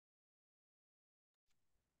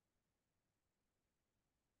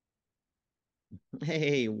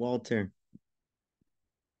Hey, Walter.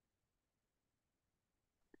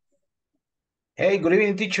 Hey, good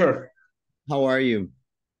evening, teacher. How are you?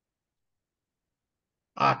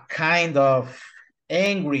 Kind of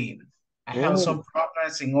angry. I have Oh, some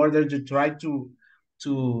problems in order to try to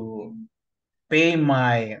pay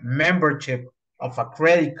my membership of a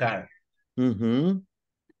credit card. mm-hmm.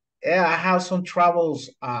 Yeah, I have some troubles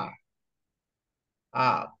a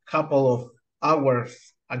couple of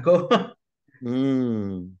hours ago.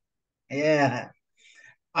 Mm. Yeah,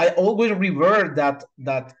 I always revert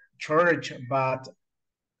that charge, but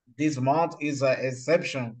this month is an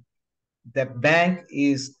exception. The bank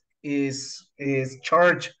is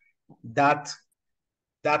charged that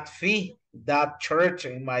that fee, that charge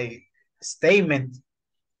in my statement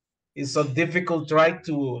is so difficult try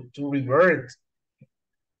to revert.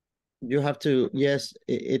 You have to, yes,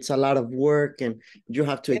 it's a lot of work and you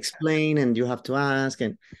have to explain and you have to ask.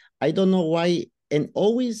 And I don't know why, and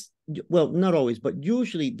always, well, not always, but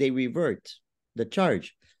usually they revert the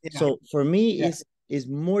charge. Yeah, So for me, yeah, is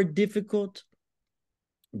more difficult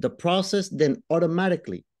the process than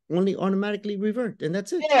automatically, only automatically revert, and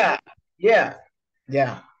that's it. yeah, yeah,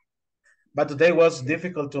 yeah. But today was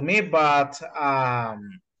difficult to me, but I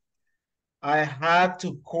had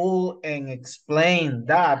to call and explain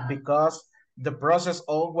that because the process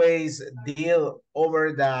always deal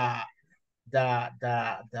over the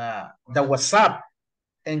WhatsApp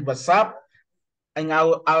and WhatsApp and I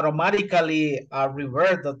will automatically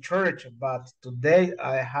revert the church. But today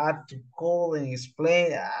I had to call and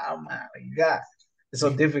explain. Oh my God, it's so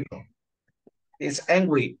difficult. It's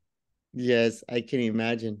angry. Yes, I can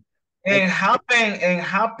imagine. I And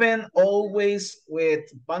happen always with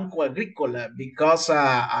Banco Agrícola because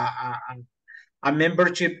a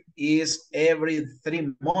membership is every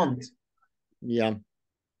 3 months. Yeah.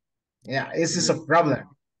 Yeah, this is a problem.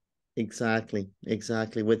 Exactly,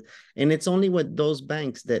 exactly. With and it's only with those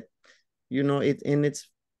banks that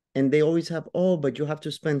and they always have, oh, but you have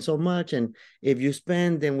to spend so much, and if you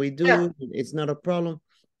spend, then we Yeah, do. It's not a problem.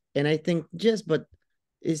 And I think yes, but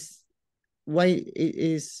is why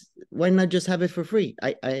not just have it for free?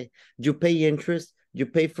 I you pay interest, you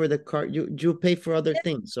pay for the car, you pay for other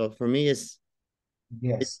things. So for me, it's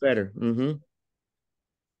yes. better. Mm-hmm.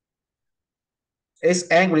 It's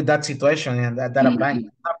angry that situation and that a bank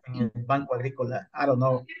happening in Banco Agrícola. I don't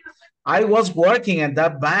know. I was working at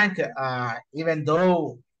that bank, even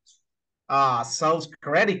though sells Oh,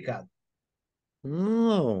 credit wow.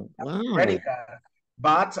 card,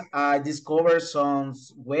 but I discovered some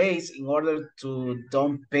ways in order to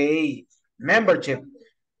don't pay membership.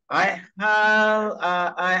 I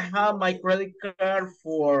have my credit card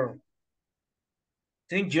for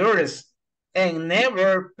 10 years and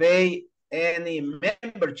never pay any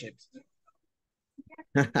memberships.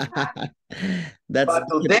 That's But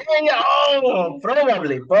today, oh,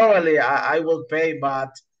 probably I will pay, but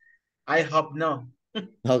I hope no.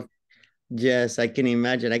 oh, yes, I can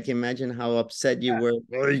imagine. I can imagine how upset you were.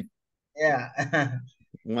 I Yeah.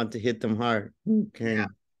 want to hit them hard. Yeah. Okay.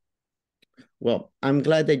 Well, I'm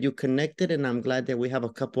glad that you connected, and I'm glad that we have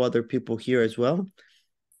a couple other people here as well.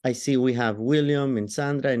 I see we have William and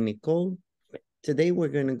Sandra and Nicole. Today, we're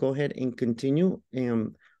going to go ahead and continue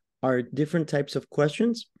our different types of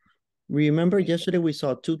questions. Remember, yesterday we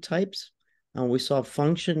saw two types, and we saw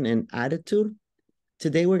function and attitude.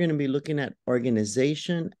 Today, we're going to be looking at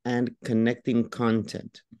organization and connecting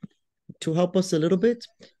content. To help us a little bit,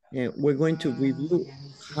 we're going to review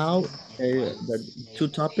how the two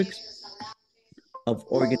topics of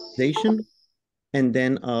organization and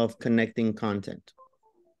then of connecting content.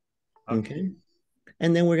 Okay. Okay.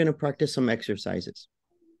 And then we're going to practice some exercises.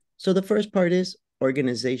 So the first part is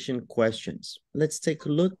organization questions. Let's take a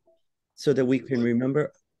look so that we can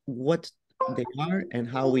remember what they are and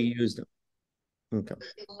how we use them. Okay.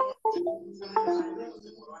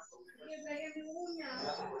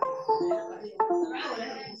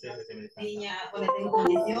 Hang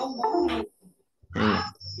on.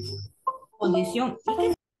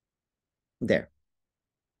 There.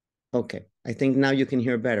 Okay. I think now you can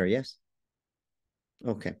hear better. Yes.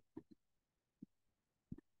 Okay.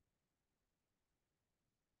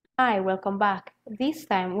 Hi, welcome back. This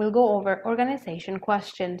time we'll go over organization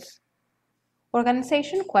questions.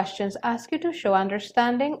 Organization questions ask you to show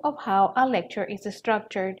understanding of how a lecture is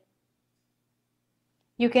structured.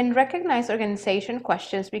 You can recognize organization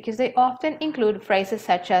questions because they often include phrases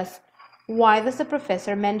such as, "Why does the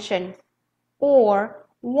professor mention?" or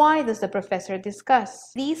 "Why does the professor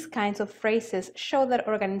discuss?" These kinds of phrases show that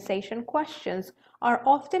organization questions are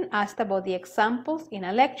often asked about the examples in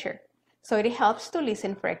a lecture, so it helps to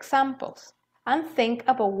listen for examples. and think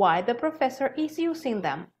about why the professor is using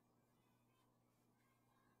them.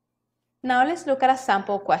 Now let's look at a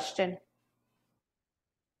sample question.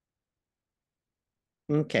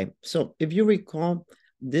 Okay, so if you recall,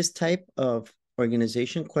 this type of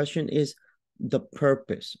organization question is the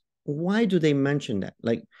purpose. Why do they mention that?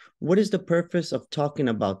 Like, what is the purpose of talking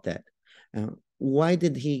about that? Why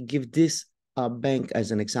did he give this bank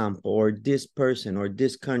as an example, or this person, or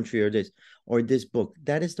this country, or this book?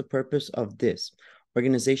 That is the purpose of this.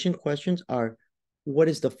 Organization questions are, what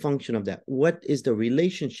is the function of that? What is the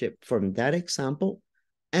relationship from that example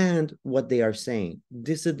and what they are saying?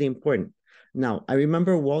 This is the important. Now, I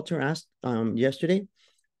remember Walter asked yesterday,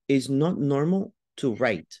 is not normal to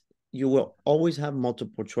write. You will always have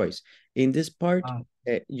multiple choice. In this part,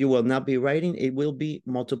 you will not be writing. It will be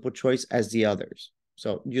multiple choice as the others.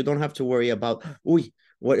 So you don't have to worry about,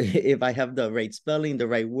 what if I have the right spelling, the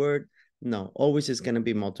right word? No, always is going to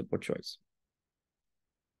be multiple choice.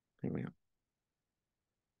 Here we go.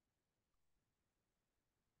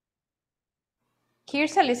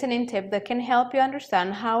 Here's a listening tip that can help you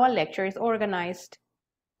understand how a lecture is organized.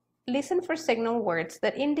 Listen for signal words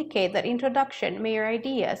that indicate that introduction, major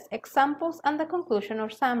ideas, examples, and the conclusion or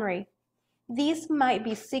summary. These might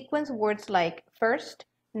be sequence words like first,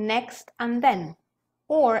 next, and then,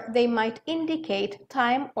 or they might indicate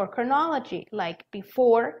time or chronology like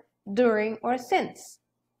before, during, or since,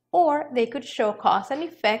 or they could show cause and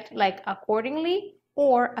effect like accordingly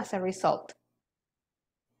or as a result.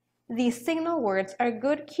 These signal words are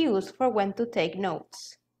good cues for when to take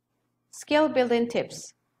notes. Skill building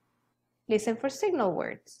tips. Listen for signal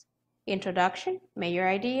words. Introduction, major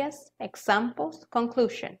ideas, examples,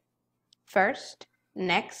 conclusion. First,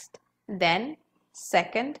 next, then,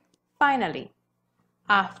 second, finally.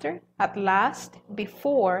 After, at last,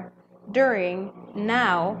 before, during,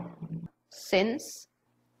 now, since,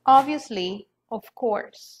 obviously, of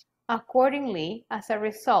course, accordingly, as a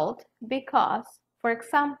result, because, for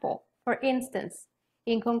example, for instance,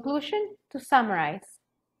 in conclusion, to summarize.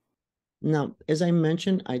 Now, as I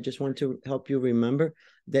mentioned, I just want to help you remember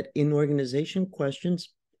that in organization questions,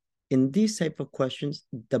 in these type of questions,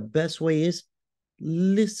 the best way is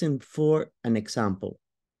listen for an example.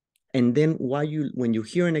 And then when you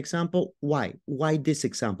hear an example, why this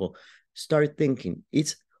example? Start thinking.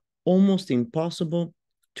 It's almost impossible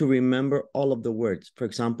to remember all of the words. For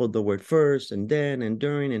example, the word first and then and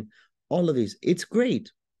during and all of these. It's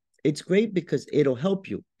great. It's great because it'll help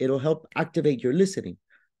you. It'll help activate your listening.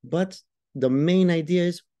 But the main idea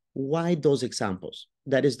is why those examples.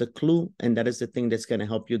 That is the clue, and that is the thing that's going to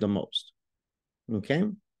help you the most. Okay?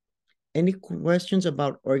 Any questions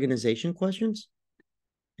about organization questions?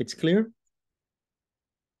 It's clear?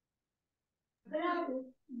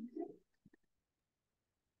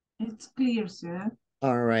 It's clear, sir.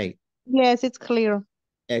 All right. Yes, it's clear.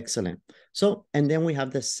 Excellent. So, and then we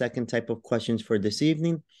have the second type of questions for this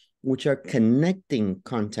evening, which are connecting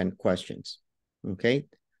content questions. Okay?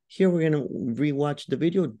 Here we're going to rewatch the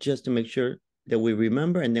video just to make sure that we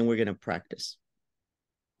remember, and then we're going to practice.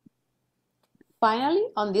 Finally,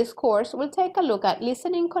 on this course, we'll take a look at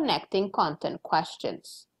listening connecting content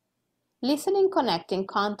questions. Listening connecting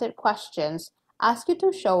content questions ask you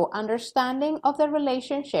to show understanding of the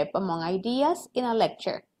relationship among ideas in a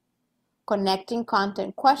lecture. Connecting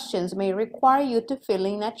content questions may require you to fill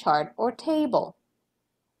in a chart or table.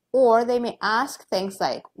 Or they may ask things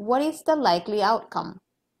like, what is the likely outcome?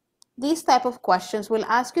 These type of questions will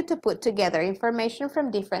ask you to put together information from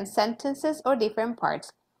different sentences or different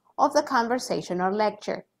parts of the conversation or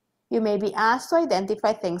lecture. You may be asked to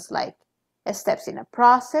identify things like steps in a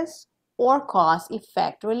process or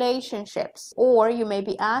cause-effect relationships. Or you may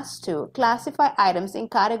be asked to classify items in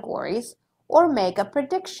categories or make a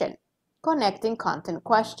prediction. Connecting content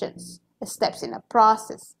questions, steps in a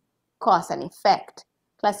process, cause and effect,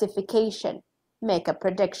 classification, make a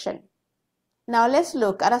prediction. Now let's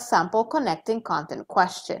look at a sample connecting content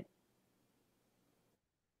question.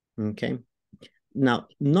 Okay. Now,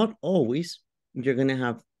 not always you're going to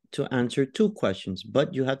have to answer two questions,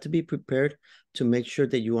 but you have to be prepared to make sure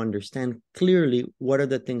that you understand clearly what are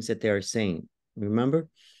the things that they are saying. Remember,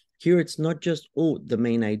 here it's not just, the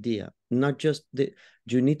main idea, not just the,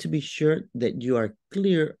 you need to be sure that you are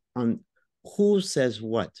clear on who says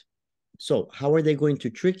what. So how are they going to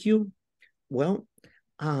trick you? Well,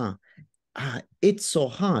 it's so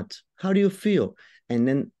hot. How do you feel? And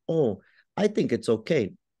then, I think it's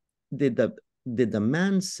okay. Did the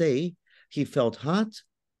man say he felt hot,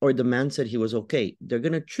 or the man said he was okay? They're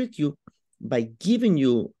going to trick you by giving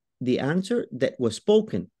you the answer that was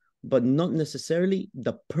spoken, but not necessarily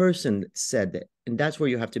the person that said it. And that's where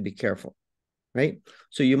you have to be careful. right?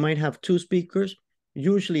 So you might have two speakers,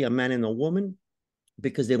 usually a man and a woman,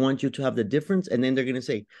 because they want you to have the difference. And then they're going to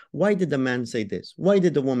say, why did the man say this? Why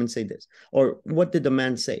did the woman say this? Or what did the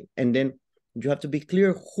man say? And then you have to be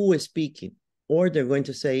clear who is speaking. Or they're going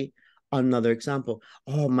to say another example.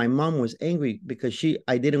 Oh, my mom was angry because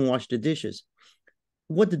I didn't wash the dishes.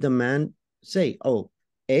 What did the man say? Oh,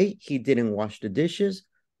 A, he didn't wash the dishes.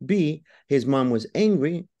 B, his mom was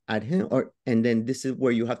angry at him. And then this is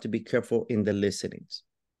where you have to be careful in the listenings.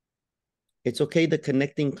 It's okay, the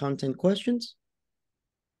connecting content questions?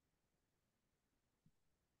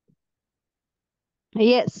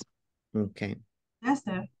 Yes. Okay. Yes,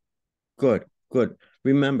 sir. Good, good.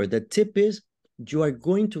 Remember, the tip is you are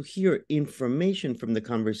going to hear information from the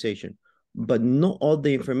conversation, but not all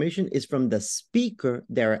the information is from the speaker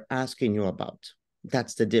they're asking you about.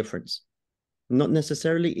 That's the difference. Not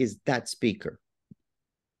necessarily is that speaker.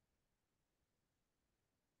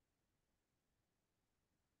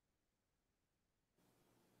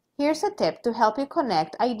 Here's a tip to help you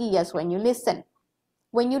connect ideas when you listen.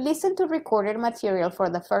 When you listen to recorded material for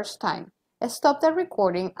the first time, stop the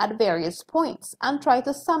recording at various points and try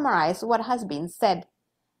to summarize what has been said.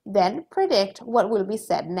 Then predict what will be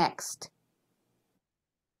said next.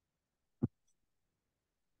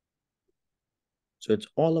 So it's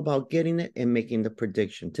all about getting it and making the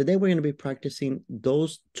prediction. Today, we're going to be practicing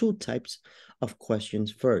those two types of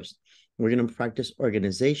questions first. We're going to practice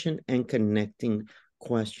organization and connecting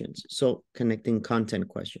questions. So connecting content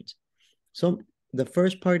questions. So the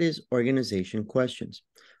first part is organization questions.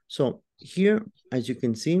 So here, as you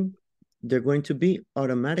can see, they're going to be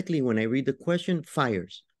automatically, when I read the question,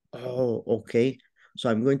 fires. Oh, okay. So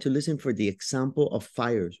I'm going to listen for the example of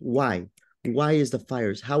fires. Why? Why is the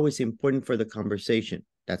fires? How is it important for the conversation?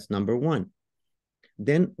 That's number one.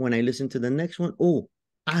 Then when I listen to the next one, oh,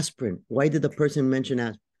 aspirin. Why did the person mention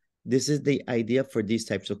aspirin? This is the idea for these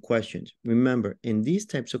types of questions. Remember, in these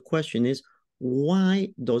types of questions is why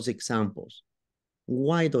those examples?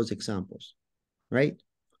 Why those examples, right?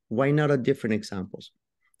 Why not a different examples?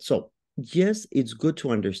 So yes, it's good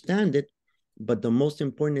to understand it, but the most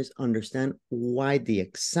important is understand why the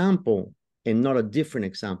example and not a different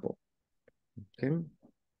example. Okay.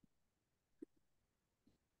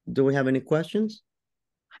 Do we have any questions?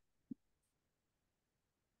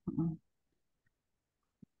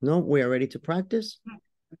 No, we are ready to practice?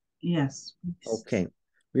 Yes. Okay.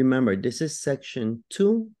 Remember, this is section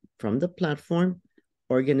 2 from the platform,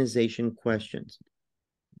 organization questions.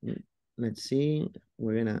 Let's see.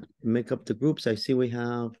 We're going to make up the groups. I see we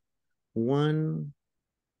have 1,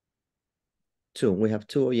 2. We have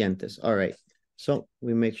 2 oyentes. All right. So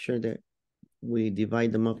we make sure that we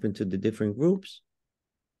divide them up into the different groups.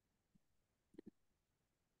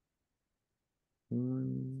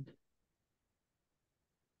 1,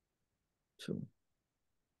 2.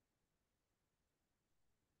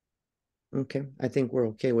 Okay, I think we're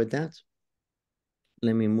okay with that.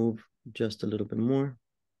 Let me move just a little bit more.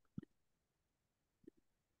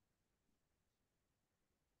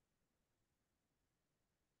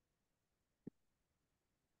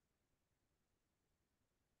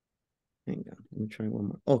 Hang on, let me try one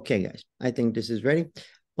more. Okay, guys, I think this is ready.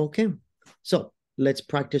 Okay, so let's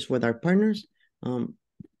practice with our partners.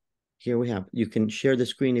 Here we have, you can share the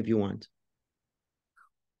screen if you want.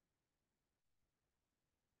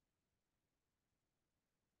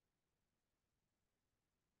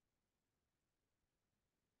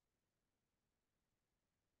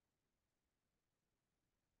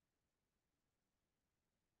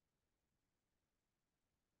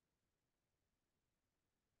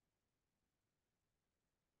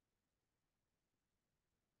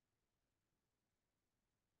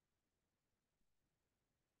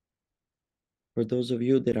 For those of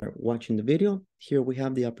you that are watching the video, here we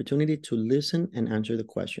have the opportunity to listen and answer the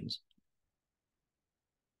questions.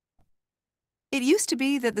 It used to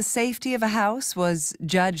be that the safety of a house was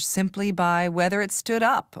judged simply by whether it stood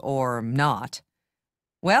up or not.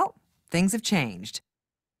 Well, things have changed.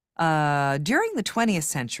 During the 20th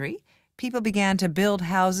century, people began to build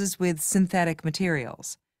houses with synthetic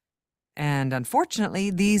materials. And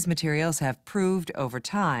unfortunately, these materials have proved over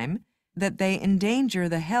time that they endanger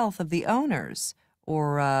the health of the owners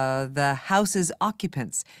or the house's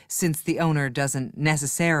occupants, since the owner doesn't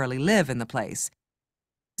necessarily live in the place.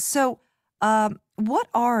 So, what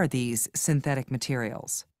are these synthetic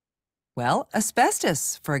materials? Well,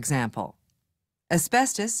 asbestos, for example.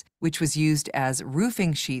 Asbestos, which was used as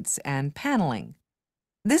roofing sheets and paneling.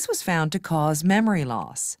 This was found to cause memory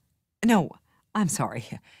loss. No, I'm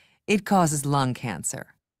sorry. It causes lung cancer.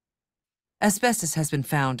 Asbestos has been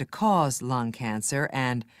found to cause lung cancer,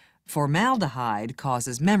 and formaldehyde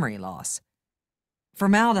causes memory loss.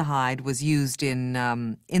 Formaldehyde was used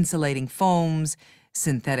in insulating foams,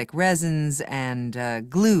 synthetic resins, and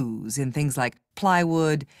glues in things like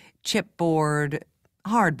plywood, chipboard,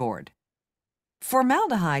 hardboard.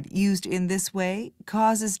 Formaldehyde used in this way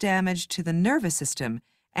causes damage to the nervous system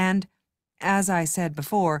and, as I said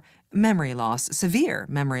before, memory loss, severe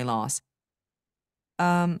memory loss.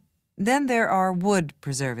 Then there are wood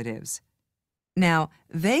preservatives. Now,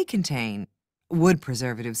 wood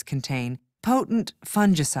preservatives contain potent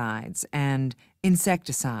fungicides and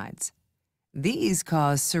insecticides. These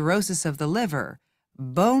cause cirrhosis of the liver,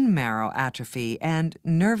 bone marrow atrophy, and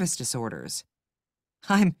nervous disorders.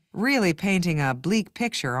 I'm really painting a bleak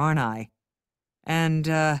picture, aren't I? And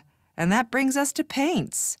that brings us to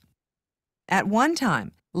paints. At one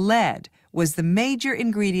time, lead was the major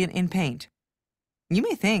ingredient in paint. You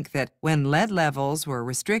may think that when lead levels were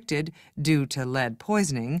restricted due to lead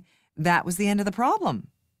poisoning, that was the end of the problem.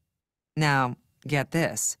 Now, get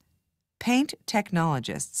this. Paint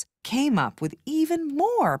technologists came up with even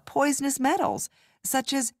more poisonous metals,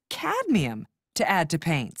 such as cadmium, to add to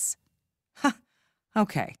paints.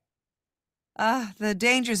 Okay. The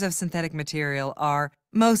dangers of synthetic material are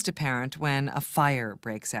most apparent when a fire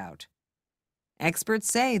breaks out. Experts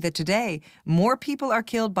say that today, more people are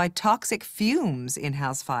killed by toxic fumes in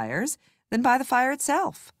house fires than by the fire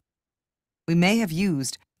itself. We may have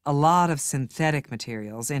used a lot of synthetic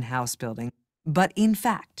materials in house building, but in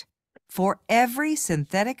fact, for every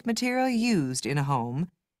synthetic material used in a home,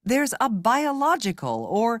 there's a biological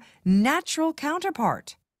or natural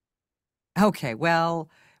counterpart. Okay, well,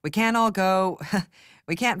 we can't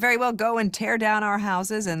very well go and tear down our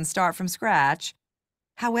houses and start from scratch.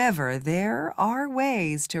 However, there are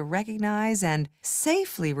ways to recognize and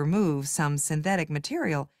safely remove some synthetic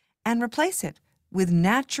material and replace it with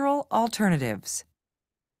natural alternatives.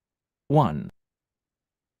 1.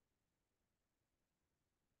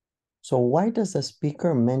 So why does the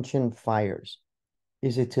speaker mention fires?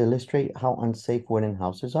 Is it to illustrate how unsafe wooden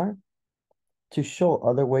houses are? To show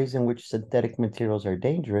other ways in which synthetic materials are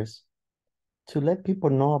dangerous? To let people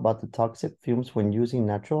know about the toxic fumes when using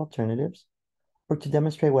natural alternatives? Or to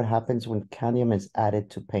demonstrate what happens when cadmium is added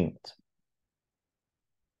to paint?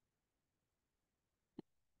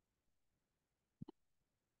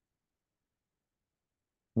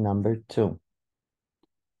 Number 2.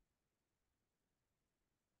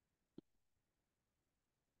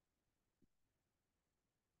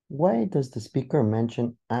 Why does the speaker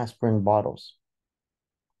mention aspirin bottles?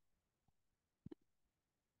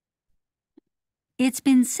 It's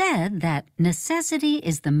been said that necessity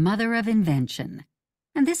is the mother of invention,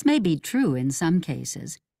 and this may be true in some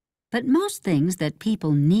cases, but most things that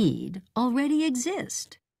people need already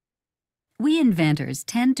exist. We inventors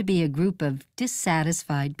tend to be a group of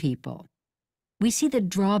dissatisfied people. We see the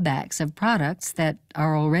drawbacks of products that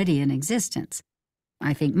are already in existence.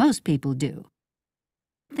 I think most people do.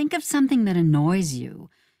 Think of something that annoys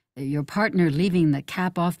you, your partner leaving the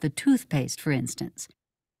cap off the toothpaste, for instance.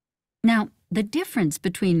 Now, the difference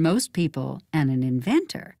between most people and an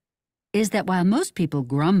inventor is that while most people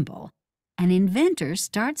grumble, an inventor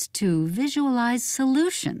starts to visualize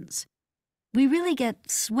solutions. We really get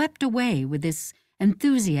swept away with this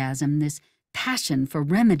enthusiasm, this passion for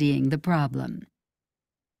remedying the problem.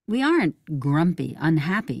 We aren't grumpy,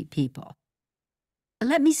 unhappy people.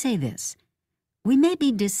 Let me say this. We may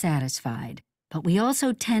be dissatisfied, but we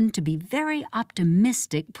also tend to be very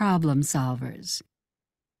optimistic problem solvers.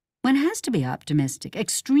 One has to be optimistic,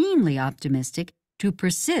 extremely optimistic, to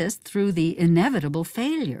persist through the inevitable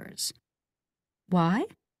failures. Why?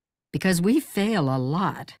 Because we fail a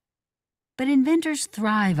lot. But inventors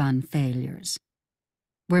thrive on failures.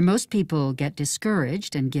 Where most people get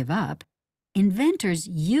discouraged and give up, inventors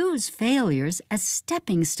use failures as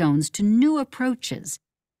stepping stones to new approaches,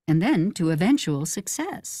 and then to eventual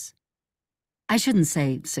success. I shouldn't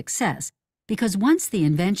say success, because once the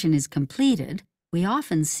invention is completed, we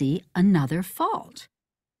often see another fault.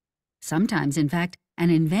 Sometimes, in fact, an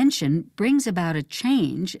invention brings about a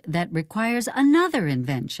change that requires another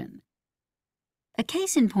invention. A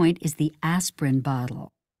case in point is the aspirin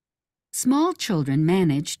bottle. Small children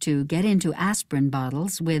manage to get into aspirin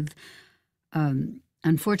bottles with,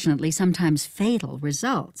 unfortunately, sometimes fatal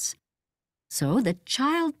results. So the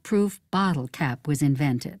child-proof bottle cap was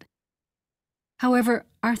invented. However,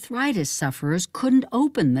 arthritis sufferers couldn't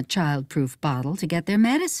open the child-proof bottle to get their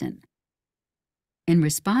medicine. In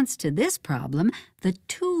response to this problem, the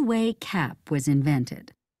two-way cap was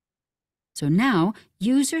invented. So now,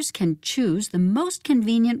 users can choose the most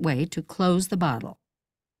convenient way to close the bottle.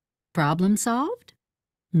 Problem solved?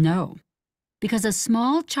 No. because a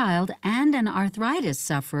small child and an arthritis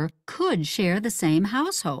sufferer could share the same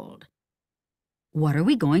household. What are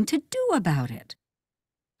we going to do about it?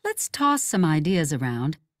 Let's toss some ideas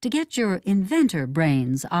around to get your inventor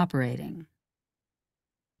brains operating.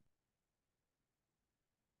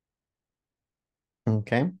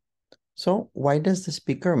 Okay, so why does the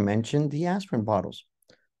speaker mention the aspirin bottles?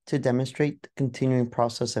 To demonstrate the continuing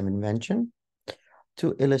process of invention,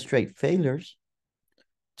 to illustrate failures,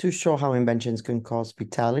 to show how inventions can cause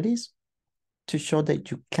fatalities, to show that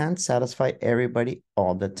you can't satisfy everybody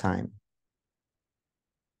all the time.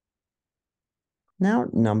 Now,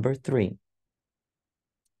 number 3.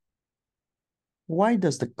 Why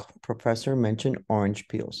does the professor mention orange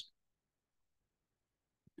peels?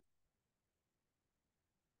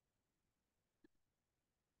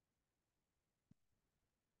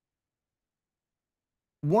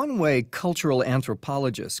 One way cultural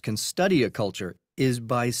anthropologists can study a culture is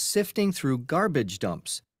by sifting through garbage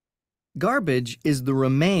dumps. Garbage is the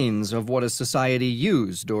remains of what a society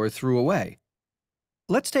used or threw away.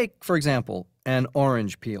 Let's take, for example, an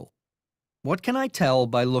orange peel. What can I tell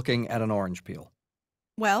by looking at an orange peel?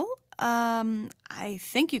 Well, I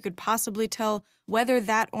think you could possibly tell whether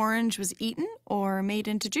that orange was eaten or made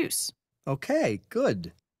into juice. Okay,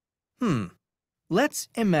 good. Let's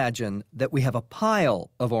imagine that we have a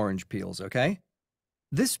pile of orange peels, okay?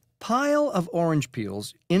 This pile of orange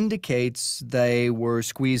peels indicates they were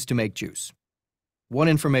squeezed to make juice. What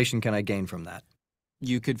information can I gain from that?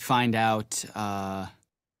 You could find out,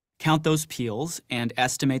 count those peels and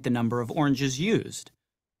estimate the number of oranges used.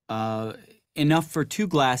 Enough for 2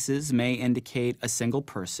 glasses may indicate a single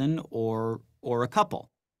person or a couple.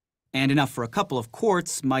 And enough for a couple of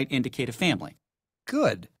quarts might indicate a family.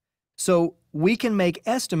 Good. So we can make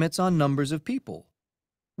estimates on numbers of people.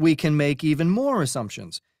 We can make even more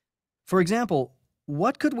assumptions. For example,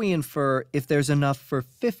 what could we infer if there's enough for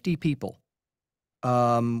 50 people?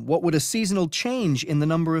 What would a seasonal change in the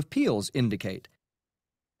number of peels indicate?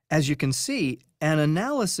 As you can see, an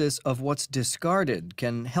analysis of what's discarded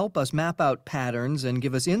can help us map out patterns and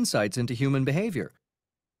give us insights into human behavior.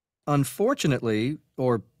 Unfortunately,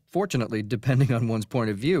 or fortunately, depending on one's point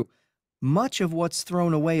of view, much of what's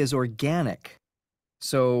thrown away is organic.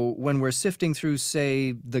 So when we're sifting through,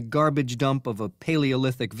 say, the garbage dump of a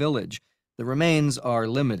Paleolithic village, the remains are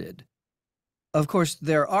limited. Of course,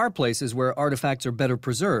 there are places where artifacts are better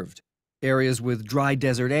preserved, areas with dry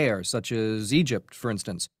desert air, such as Egypt, for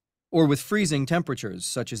instance, or with freezing temperatures,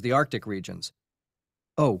 such as the Arctic regions.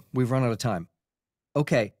 Oh, we've run out of time.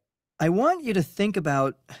 Okay, I want you to think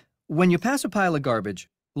about, when you pass a pile of garbage,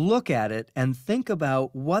 look at it and think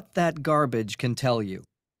about what that garbage can tell you.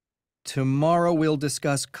 Tomorrow we'll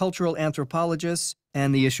discuss cultural anthropologists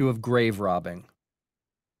and the issue of grave robbing.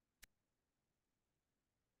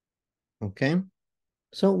 Okay,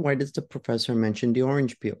 so why does the professor mention the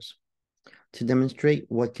orange peels? To demonstrate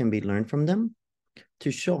what can be learned from them,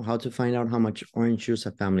 to show how to find out how much orange juice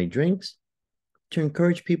a family drinks, to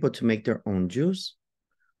encourage people to make their own juice,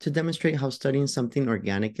 to demonstrate how studying something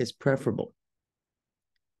organic is preferable.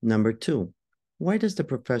 Number 2, why does the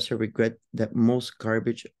professor regret that most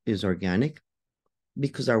garbage is organic?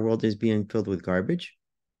 Because our world is being filled with garbage,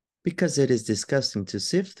 because it is disgusting to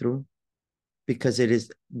sift through, because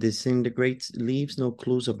it disintegrates, leaves no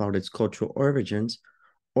clues about its cultural origins,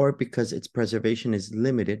 or because its preservation is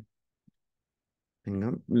limited. Hang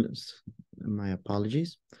on, my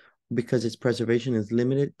apologies. Because its preservation is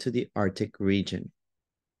limited to the Arctic region.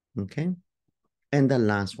 Okay, and the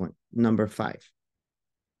last one, number 5.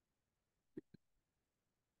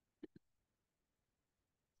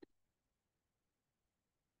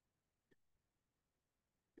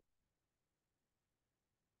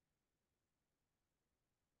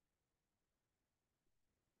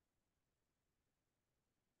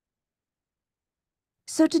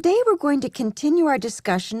 So today we're going to continue our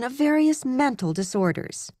discussion of various mental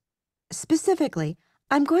disorders. Specifically,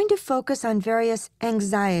 I'm going to focus on various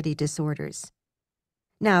anxiety disorders.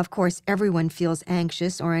 Now, of course, everyone feels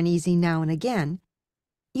anxious or uneasy now and again.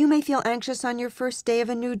 You may feel anxious on your first day of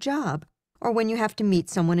a new job, or when you have to meet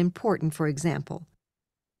someone important, for example.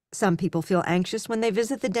 Some people feel anxious when they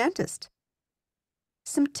visit the dentist.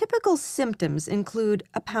 Some typical symptoms include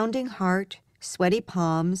a pounding heart, sweaty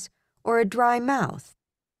palms, or a dry mouth.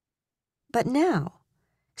 But now,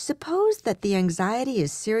 suppose that the anxiety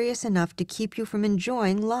is serious enough to keep you from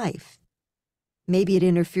enjoying life. Maybe it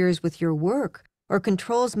interferes with your work or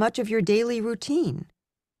controls much of your daily routine.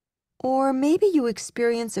 Or maybe you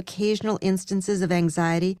experience occasional instances of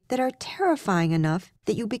anxiety that are terrifying enough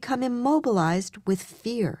that you become immobilized with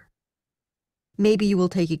fear. Maybe you will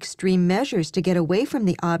take extreme measures to get away from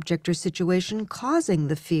the object or situation causing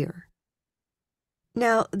the fear.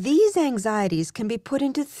 Now, these anxieties can be put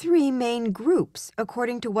into three main groups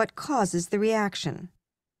according to what causes the reaction.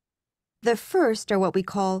 The first are what we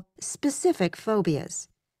call specific phobias.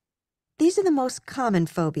 These are the most common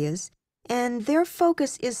phobias, and their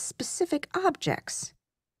focus is specific objects.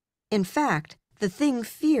 In fact, the thing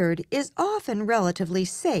feared is often relatively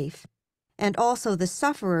safe, and also the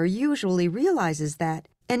sufferer usually realizes that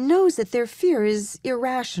and knows that their fear is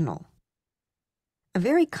irrational. A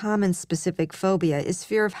very common specific phobia is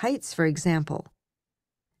fear of heights, for example.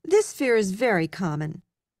 This fear is very common.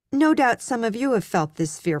 No doubt some of you have felt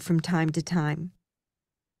this fear from time to time.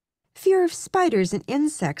 Fear of spiders and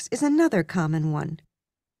insects is another common one.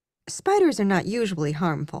 Spiders are not usually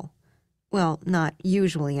harmful. Well, not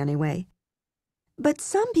usually anyway. But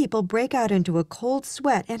some people break out into a cold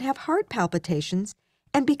sweat and have heart palpitations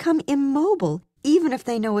and become immobile even if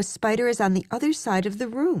they know a spider is on the other side of the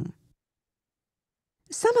room.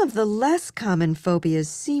 Some of the less common phobias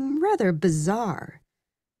seem rather bizarre.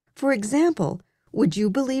 For example, would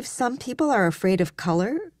you believe some people are afraid of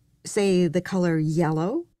color? Say, the color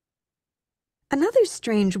yellow? Another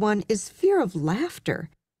strange one is fear of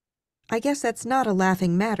laughter. I guess that's not a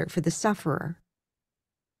laughing matter for the sufferer.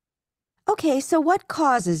 Okay, so what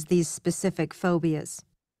causes these specific phobias?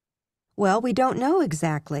 Well, we don't know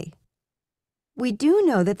exactly. We do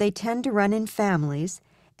know that they tend to run in families,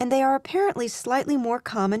 and they are apparently slightly more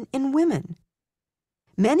common in women.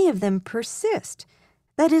 Many of them persist.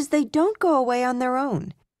 That is, they don't go away on their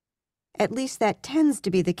own. At least that tends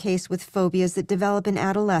to be the case with phobias that develop in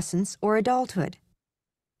adolescence or adulthood.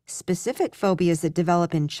 Specific phobias that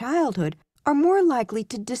develop in childhood are more likely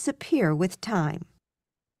to disappear with time.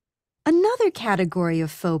 Another category of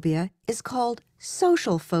phobia is called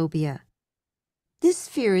social phobia. This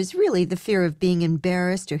fear is really the fear of being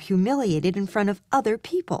embarrassed or humiliated in front of other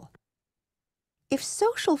people. If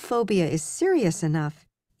social phobia is serious enough,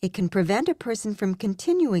 it can prevent a person from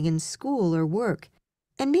continuing in school or work,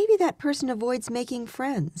 and maybe that person avoids making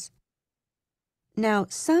friends. Now,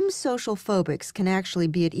 some social phobics can actually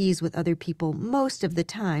be at ease with other people most of the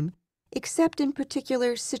time, except in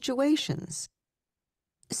particular situations.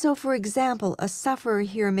 So, for example, a sufferer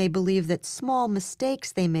here may believe that small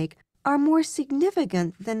mistakes they make are more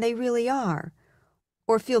significant than they really are,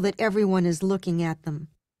 or feel that everyone is looking at them.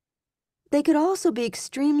 They could also be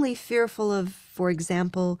extremely fearful of, for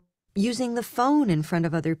example, using the phone in front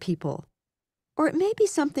of other people. Or it may be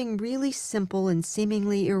something really simple and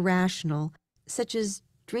seemingly irrational, such as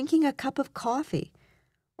drinking a cup of coffee,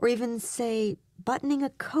 or even, say, buttoning a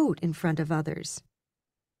coat in front of others.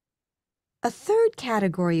 A third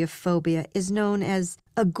category of phobia is known as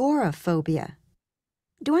agoraphobia.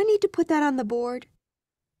 Do I need to put that on the board?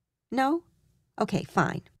 No? Okay,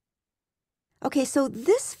 fine. Okay, so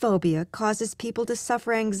this phobia causes people to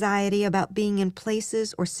suffer anxiety about being in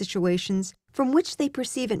places or situations from which they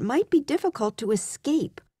perceive it might be difficult to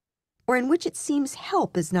escape, or in which it seems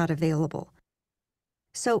help is not available.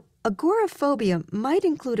 So, agoraphobia might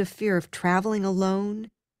include a fear of traveling alone,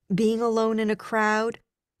 being alone in a crowd,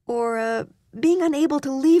 or being unable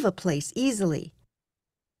to leave a place easily.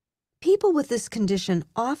 People with this condition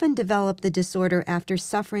often develop the disorder after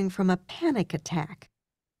suffering from a panic attack.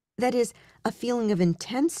 That is, a feeling of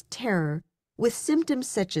intense terror with symptoms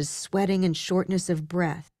such as sweating and shortness of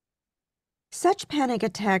breath. Such panic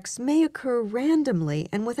attacks may occur randomly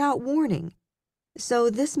and without warning, so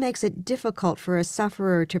this makes it difficult for a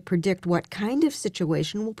sufferer to predict what kind of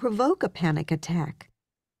situation will provoke a panic attack.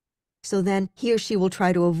 So then he or she will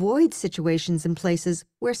try to avoid situations and places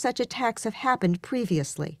where such attacks have happened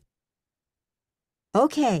previously.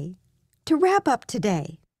 Okay, to wrap up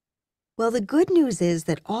today. Well, the good news is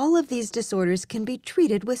that all of these disorders can be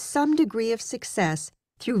treated with some degree of success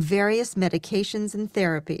through various medications and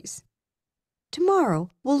therapies. Tomorrow,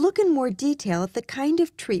 we'll look in more detail at the kind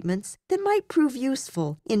of treatments that might prove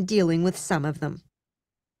useful in dealing with some of them.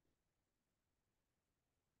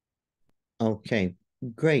 Okay,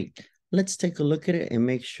 great. Let's take a look at it and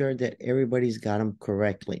make sure that everybody's got them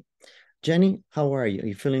correctly. Jenny, how are you? Are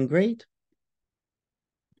you feeling great?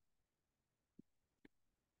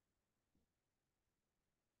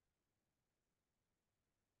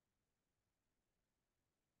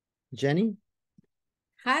 Jenny?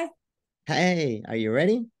 Hi. Hey, are you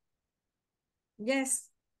ready? Yes.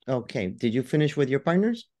 Okay, did you finish with your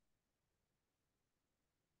partners?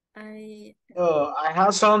 I Oh, I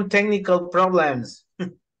have some technical problems.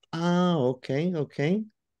 Okay, okay.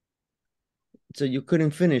 So you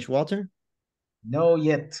couldn't finish, Walter? No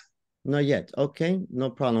yet. Not yet. Okay, no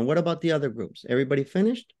problem. What about the other groups? Everybody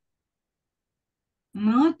finished?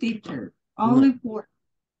 No, teacher. Only 4.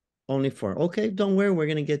 Only 4. Okay, don't worry. We're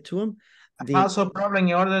going to get to them. Also problem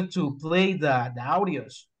in order to play the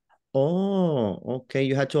audios. Oh, okay.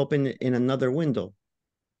 You had to open it in another window.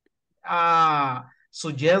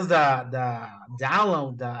 Suggest the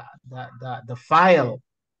download the file.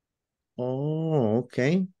 Oh,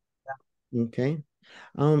 okay. Okay.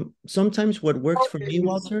 Sometimes what works for me,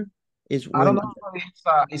 Walter, is when I don't know if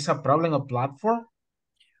it's a problem of platform.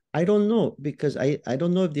 I don't know, because I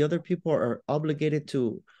don't know if the other people are obligated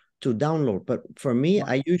to download, but for me,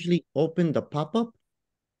 I usually open the pop-up.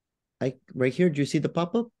 Right here, do you see the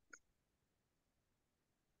pop-up?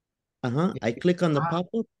 I click on the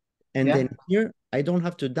pop-up, and then here I don't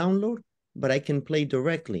have to download, but I can play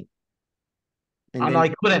directly. And then, no,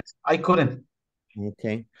 I couldn't.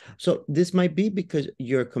 Okay, so this might be because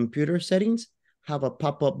your computer settings have a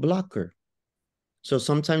pop-up blocker. So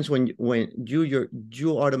sometimes when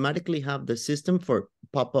you automatically have the system for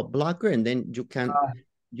pop-up blocker, and then you can't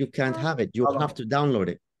have it. You have to download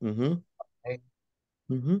it.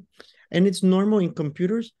 And it's normal in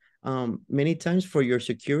computers. Many times for your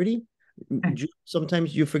security,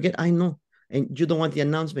 sometimes you forget. I know, and you don't want the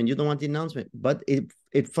announcement. You don't want the announcement, but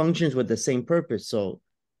it functions with the same purpose. So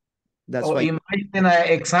that's why. Imagine an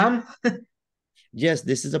exam. Yes,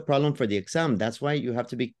 this is a problem for the exam. That's why you have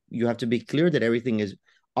to be clear that everything is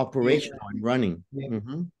operational and running.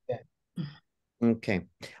 Okay.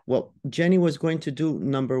 Well, Jenny was going to do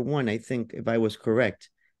number 1, I think, if I was correct.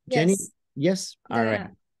 Jenny? Yes. All right.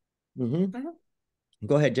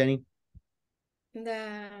 Go ahead, Jenny.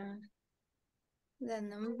 The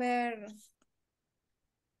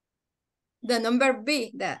number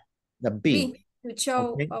B. The B. To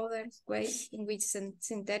show others ways in which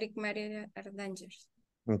synthetic material are dangerous.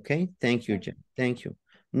 Okay, thank you, Jen. Thank you.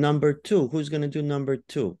 Number 2, who's going to do number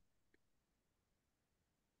 2?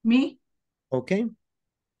 Me? Okay,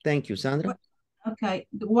 thank you, Sandra. Okay,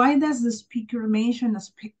 why does the speaker mention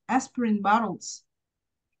aspirin bottles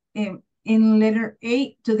in letter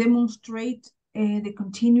A to demonstrate the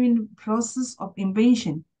continuing process of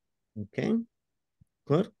invention? Okay,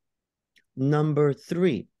 good. Number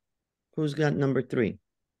 3. Who's got number 3?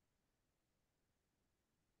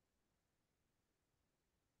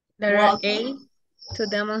 Letter A, to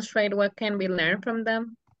demonstrate what can be learned from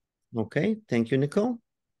them. Okay, thank you, Nicole.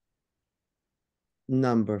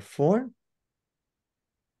 Number 4.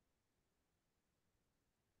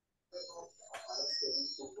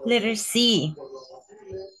 Letter C.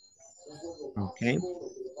 Okay,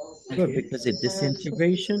 good, because the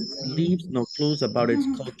disintegration leaves no clues about its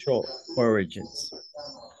cultural origins.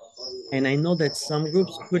 And I know that some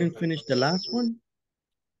groups couldn't finish the last one.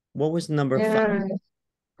 What was number 5?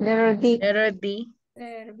 Letter D. Letter B.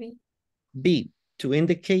 B, to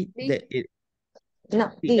indicate that it...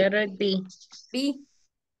 No, B. letter D.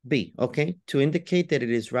 B, okay, to indicate that it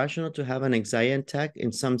is rational to have an anxiety attack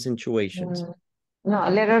in some situations. No,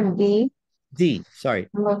 letter D. D, sorry.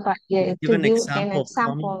 Number 5, yeah, Give an example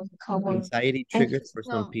of anxiety triggers for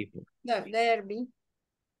some people. No, letter B.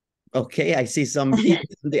 Okay, I see some B.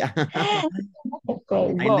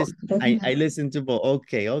 Okay, I listen to both.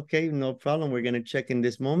 Okay, no problem. We're going to check in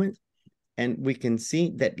this moment. And we can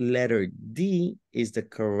see that letter D is the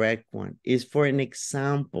correct one. Is for an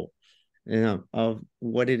example, of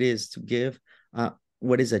what it is to give,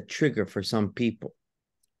 what is a trigger for some people.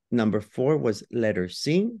 Number 4 was letter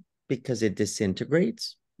C, because it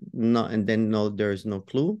disintegrates. No, and then there's no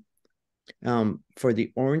clue. For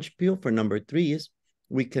the orange peel, for number 3 is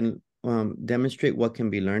we can demonstrate what can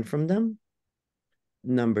be learned from them.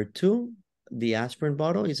 Number 2, the aspirin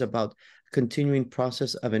bottle is about continuing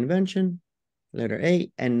process of invention, letter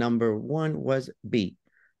A, and number 1 was B,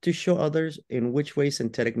 to show others in which way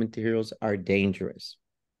synthetic materials are dangerous.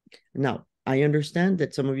 Now, I understand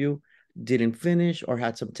that some of you didn't finish or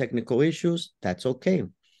had some technical issues. That's okay.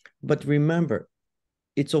 But remember,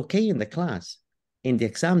 it's okay in the class. In the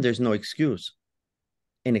exam, there's no excuse.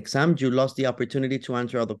 In exam, you lost the opportunity to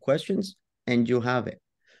answer all the questions, and you have it.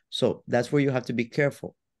 So that's where you have to be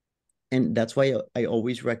careful. And that's why I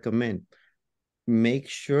always recommend, make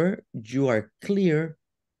sure you are clear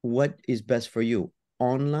what is best for you,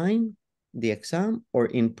 online, the exam, or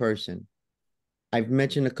in person. I've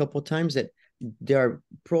mentioned a couple of times that there are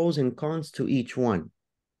pros and cons to each one.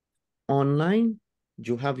 Online,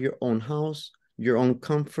 you have your own house, your own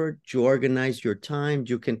comfort, you organize your time,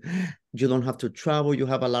 you don't have to travel, you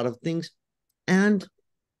have a lot of things. And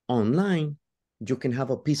online, you can have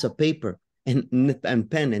a piece of paper and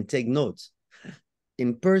pen and take notes.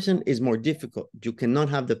 In person is more difficult. You cannot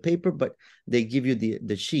have the paper, but they give you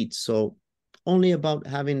the sheets. So only about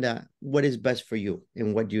having what is best for you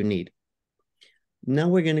and what you need. Now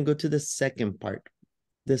we're going to go to the second part.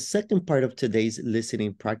 The second part of today's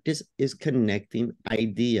listening practice is connecting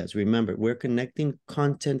ideas. Remember, we're connecting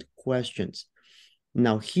content questions.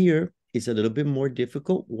 Now here is a little bit more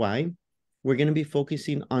difficult. Why? We're going to be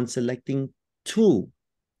focusing on selecting two.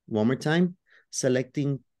 One more time,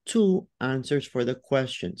 selecting two answers for the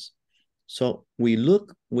questions. So we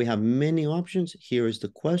have many options. Here is the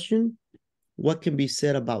question. What can be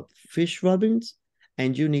said about fish rubbings?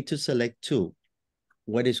 And you need to select two.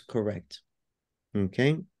 What is correct?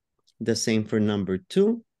 Okay. The same for number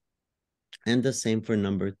 2 and the same for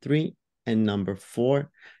number 3 and number 4.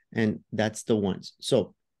 And that's the ones.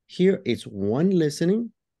 So here it's one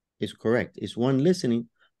listening is correct. It's one listening,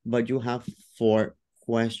 but you have 4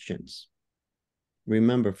 questions.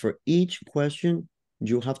 Remember, for each question,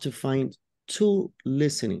 you have to find 2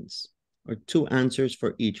 listenings or 2 answers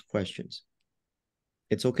for each questions.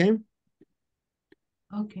 It's okay?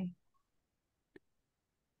 Okay.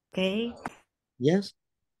 Okay. Yes?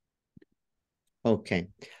 Okay.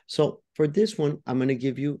 So for this one, I'm going to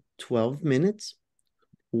give you 12 minutes.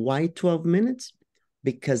 Why 12 minutes?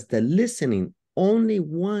 Because the listening, only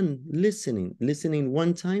one listening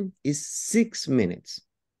one time is 6 minutes.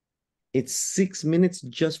 It's 6 minutes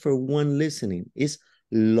just for one listening. It's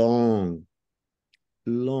long.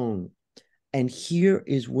 And here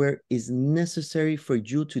is where it's necessary for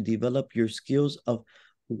you to develop your skills of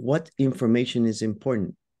what information is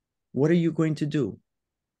important. What are you going to do?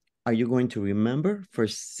 Are you going to remember for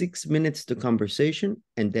 6 minutes the conversation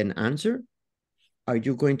and then answer? Are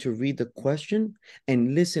you going to read the question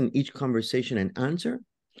and listen each conversation and answer?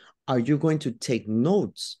 Are you going to take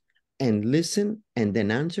notes and listen and then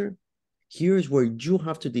answer? Here's where you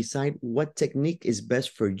have to decide what technique is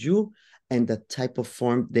best for you and the type of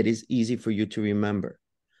form that is easy for you to remember.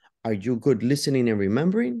 Are you good listening and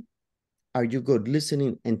remembering? Are you good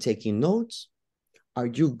listening and taking notes? Are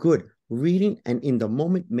you good reading and in the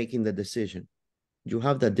moment making the decision? You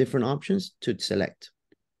have the different options to select.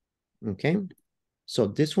 Okay? So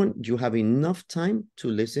this one, you have enough time to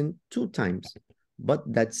listen 2 times, but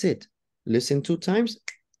that's it. Listen 2 times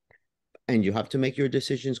and you have to make your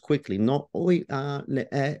decisions quickly. No,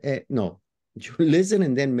 no. You listen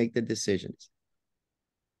and then make the decisions.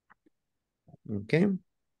 Okay?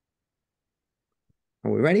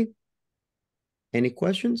 Are we ready? Any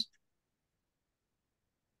questions?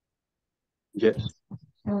 Yes.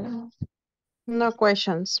 No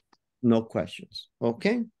questions. No questions.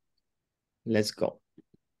 Okay? Let's go.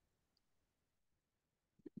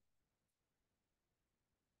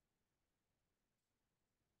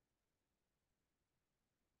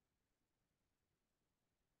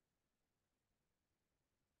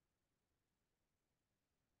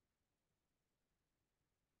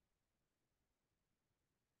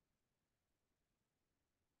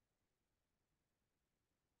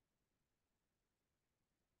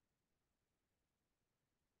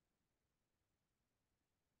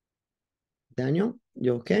 Daniel,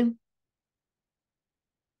 you okay?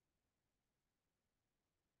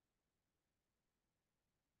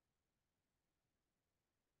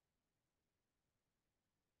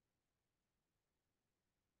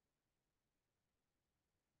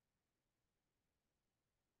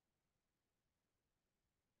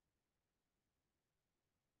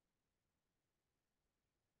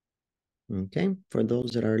 Okay, for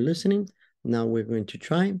those that are listening, now we're going to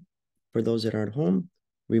try. For those that are at home,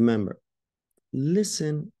 remember,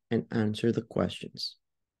 listen and answer the questions.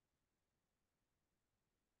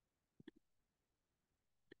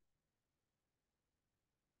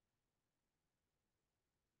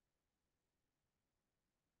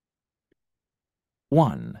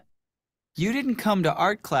 One. You didn't come to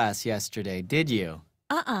art class yesterday, did you?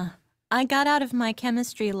 I got out of my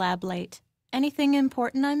chemistry lab late. Anything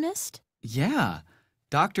important I missed? Yeah.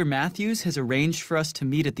 Dr. Matthews has arranged for us to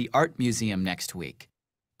meet at the art museum next week.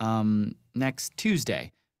 Next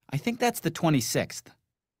Tuesday. I think that's the 26th.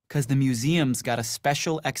 'Cause the museum's got a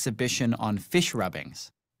special exhibition on fish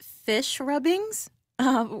rubbings. Fish rubbings?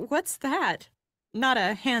 What's that? Not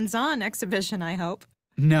a hands-on exhibition, I hope.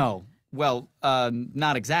 No. Well,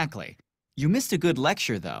 not exactly. You missed a good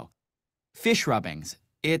lecture, though. Fish rubbings.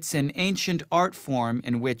 It's an ancient art form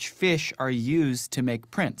in which fish are used to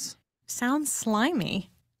make prints. Sounds slimy.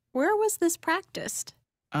 Where was this practiced?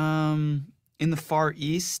 In the Far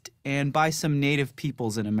East and by some native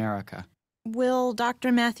peoples in America. Will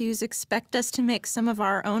Dr. Matthews expect us to make some of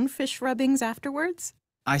our own fish rubbings afterwards?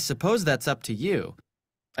 I suppose that's up to you.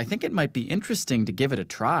 I think it might be interesting to give it a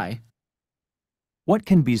try. What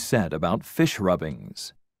can be said about fish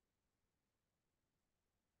rubbings?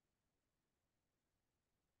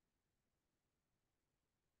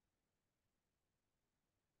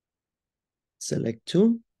 Select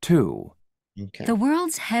 2. 2. Okay. The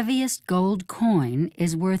world's heaviest gold coin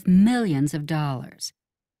is worth millions of dollars.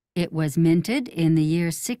 It was minted in the year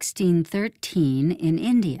 1613 in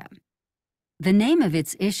India. The name of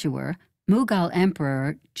its issuer, Mughal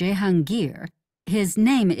Emperor Jehangir, his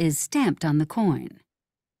name is stamped on the coin.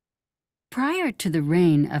 Prior to the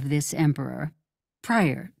reign of this emperor,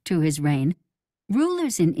 rulers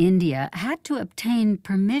in India had to obtain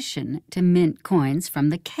permission to mint coins from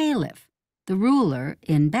the caliph, the ruler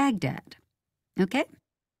in Baghdad. Okay?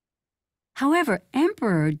 However,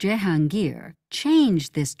 Emperor Jehangir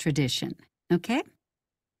changed this tradition. Okay?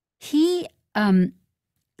 He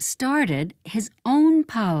started his own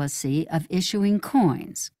policy of issuing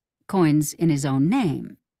coins in his own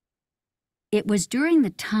name. It was during the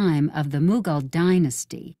time of the Mughal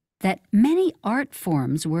dynasty that many art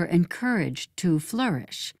forms were encouraged to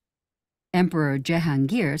flourish. Emperor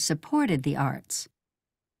Jehangir supported the arts.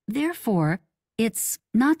 Therefore, it's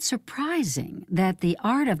not surprising that the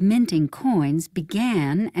art of minting coins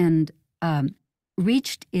began and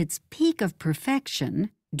reached its peak of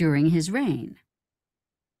perfection during his reign.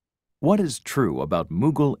 What is true about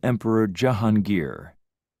Mughal Emperor Jahangir?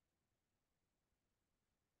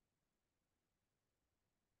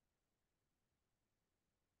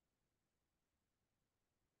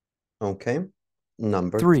 Okay.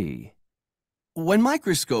 Number 3. When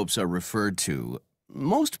microscopes are referred to,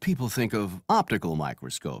 most people think of optical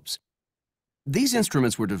microscopes. These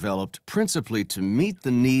instruments were developed principally to meet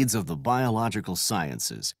the needs of the biological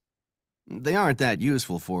sciences. They aren't that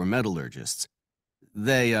useful for metallurgists.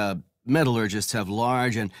 Metallurgists have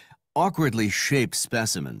large and awkwardly shaped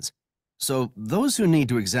specimens. So those who need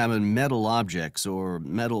to examine metal objects or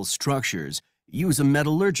metal structures use a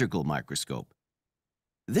metallurgical microscope.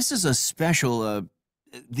 This is a special,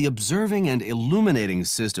 the observing and illuminating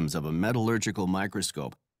systems of a metallurgical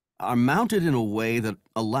microscope are mounted in a way that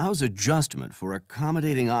allows adjustment for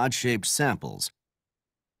accommodating odd-shaped samples.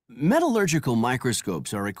 Metallurgical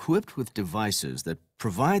microscopes are equipped with devices that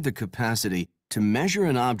provide the capacity to measure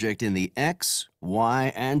an object in the X,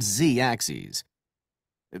 Y, and Z axes.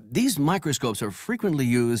 These microscopes are frequently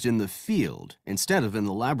used in the field instead of in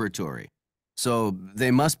the laboratory, so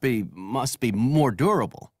they must be more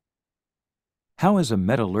durable. How is a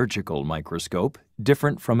metallurgical microscope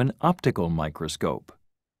different from an optical microscope?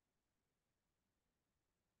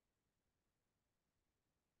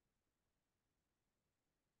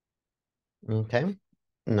 Okay.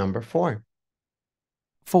 Number 4.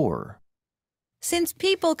 4. Since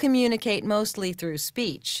people communicate mostly through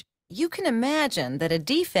speech, you can imagine that a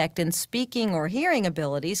defect in speaking or hearing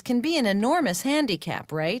abilities can be an enormous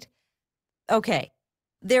handicap, right? Okay,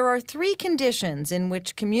 there are 3 conditions in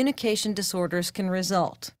which communication disorders can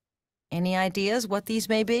result. Any ideas what these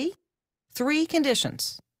may be? 3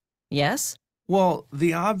 conditions. Yes? Well,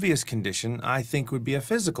 the obvious condition, I think, would be a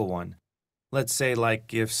physical one. Let's say,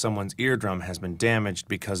 like, if someone's eardrum has been damaged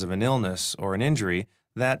because of an illness or an injury,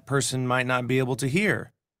 that person might not be able to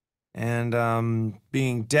hear. And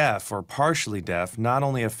being deaf or partially deaf not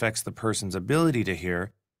only affects the person's ability to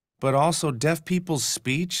hear, but also deaf people's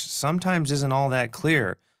speech sometimes isn't all that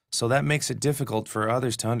clear, so that makes it difficult for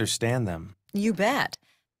others to understand them. You bet.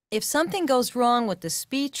 If something goes wrong with the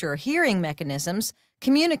speech or hearing mechanisms,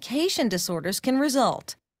 communication disorders can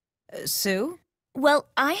result. Sue? Well,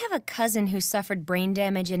 I have a cousin who suffered brain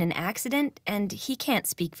damage in an accident, and he can't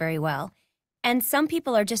speak very well. And some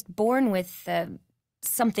people are just born with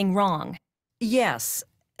something wrong. Yes,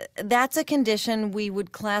 that's a condition we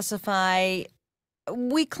would classify...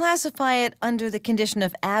 We classify it under the condition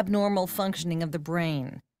of abnormal functioning of the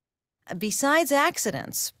brain. Besides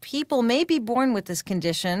accidents, people may be born with this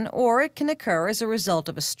condition, or it can occur as a result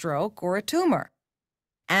of a stroke or a tumor.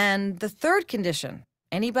 And the third condition,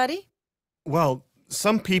 anybody? Well,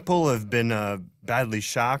 some people have been badly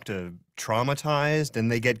shocked, traumatized,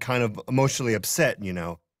 and they get kind of emotionally upset, you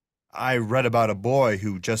know. I read about a boy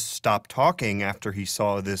who just stopped talking after he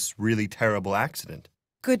saw this really terrible accident.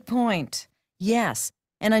 Good point. Yes,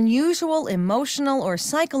 an unusual emotional or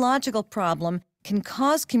psychological problem can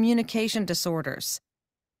cause communication disorders.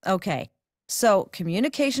 Okay, so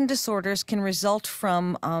communication disorders can result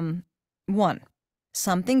from, 1,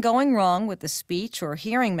 something going wrong with the speech or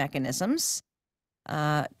hearing mechanisms,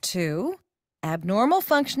 2, abnormal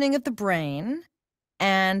functioning of the brain,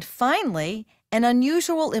 and finally, an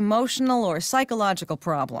unusual emotional or psychological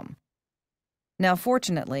problem. Now,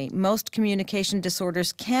 fortunately, most communication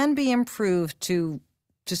disorders can be improved to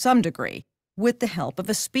some degree with the help of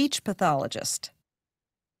a speech pathologist.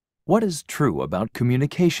 What is true about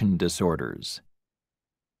communication disorders?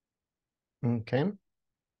 Okay.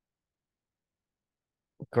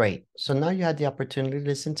 Great. So now you had the opportunity to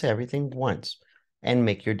listen to everything once and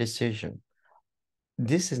make your decision.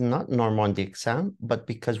 This is not normal on the exam, but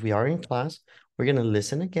because we are in class, we're going to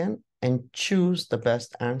listen again and choose the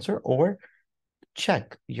best answer or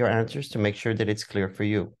check your answers to make sure that it's clear for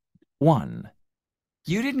you. 1.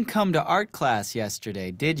 You didn't come to art class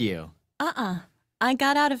yesterday, did you? I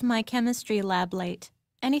got out of my chemistry lab late.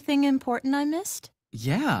 Anything important I missed?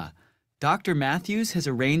 Yeah. Dr. Matthews has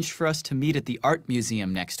arranged for us to meet at the art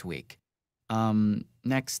museum next week.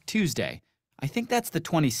 Next Tuesday. I think that's the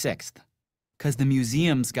 26th. Because the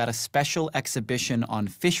museum's got a special exhibition on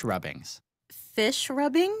fish rubbings. Fish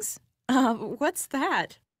rubbings? What's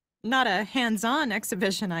that? Not a hands-on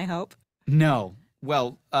exhibition, I hope. No.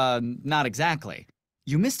 Well, not exactly.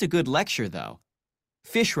 You missed a good lecture, though.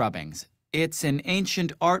 Fish rubbings. It's an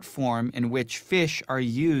ancient art form in which fish are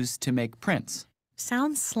used to make prints.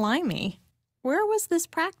 Sounds slimy. Where was this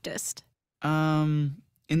practiced? In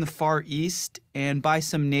the Far East and by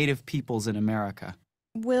some native peoples in America.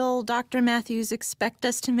 Will Dr. Matthews expect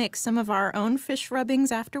us to make some of our own fish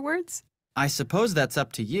rubbings afterwards? I suppose that's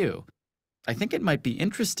up to you. I think it might be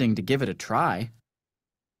interesting to give it a try.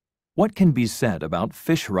 What can be said about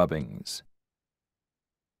fish rubbings?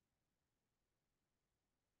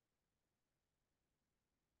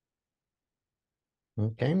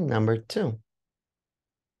 Okay, number 2.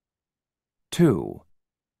 2.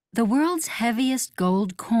 The world's heaviest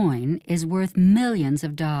gold coin is worth millions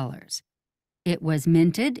of dollars. It was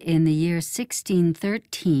minted in the year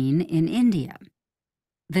 1613 in India.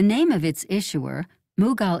 The name of its issuer,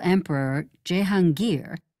 Mughal Emperor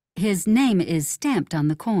Jehangir, his name is stamped on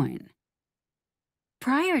the coin.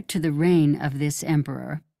 Prior to the reign of this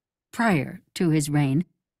emperor,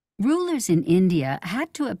 rulers in India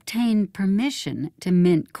had to obtain permission to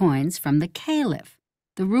mint coins from the caliph,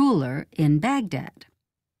 the ruler in Baghdad.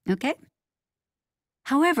 Okay?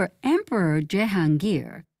 However, Emperor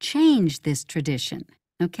Jehangir changed this tradition,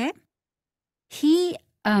 okay? He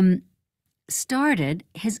started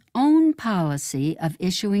his own policy of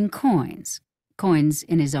issuing coins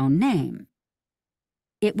in his own name.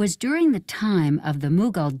 It was during the time of the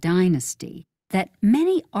Mughal dynasty that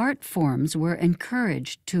many art forms were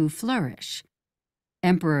encouraged to flourish.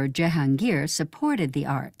 Emperor Jehangir supported the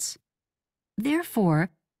arts. Therefore,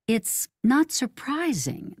 it's not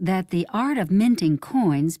surprising that the art of minting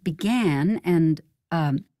coins began and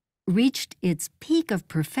reached its peak of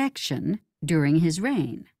perfection during his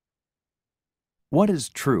reign. What is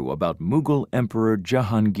true about Mughal Emperor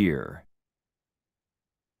Jahangir?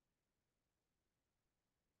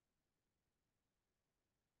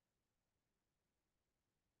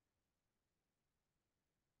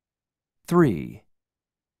 Three.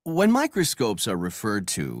 When microscopes are referred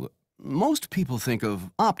to, most people think of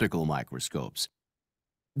optical microscopes.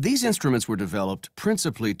 These instruments were developed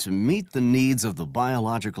principally to meet the needs of the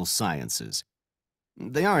biological sciences.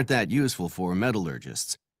 They aren't that useful for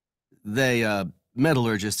metallurgists.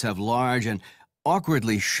 Metallurgists have large and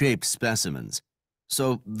awkwardly shaped specimens.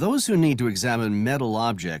 So those who need to examine metal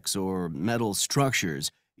objects or metal structures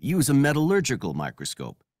use a metallurgical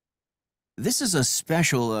microscope. This is a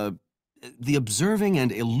special, the observing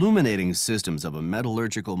and illuminating systems of a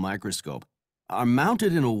metallurgical microscope are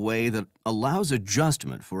mounted in a way that allows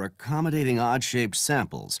adjustment for accommodating odd-shaped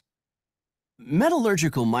samples.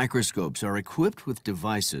 Metallurgical microscopes are equipped with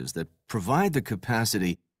devices that provide the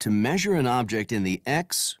capacity to measure an object in the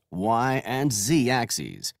X, Y, and Z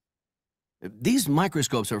axes. These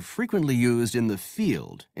microscopes are frequently used in the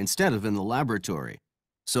field instead of in the laboratory,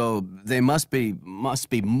 so they must be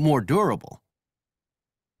more durable.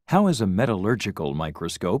 How is a metallurgical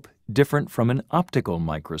microscope different from an optical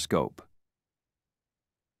microscope?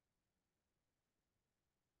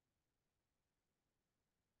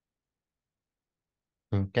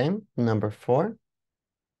 Okay, number 4.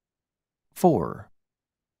 4.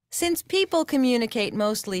 Since people communicate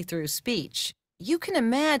mostly through speech, you can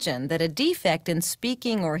imagine that a defect in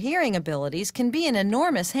speaking or hearing abilities can be an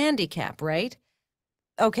enormous handicap, right?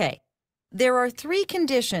 Okay, there are 3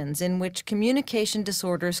 conditions in which communication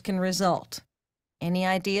disorders can result. Any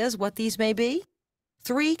ideas what these may be?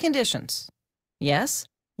 3 conditions. Yes?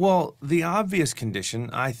 Well, the obvious condition,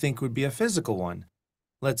 I think, would be a physical one.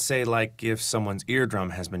 Let's say, like, if someone's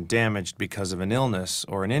eardrum has been damaged because of an illness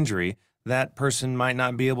or an injury, that person might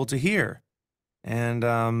not be able to hear.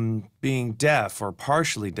 And being deaf or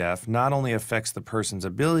partially deaf not only affects the person's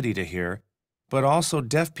ability to hear, but also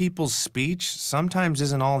deaf people's speech sometimes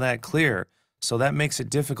isn't all that clear, so that makes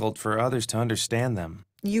it difficult for others to understand them.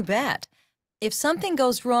 You bet. If something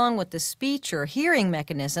goes wrong with the speech or hearing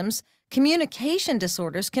mechanisms, communication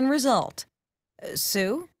disorders can result.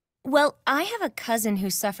 Sue, Well, I have a cousin who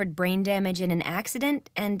suffered brain damage in an accident,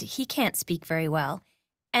 and he can't speak very well.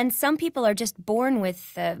 And some people are just born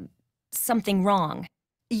with something wrong.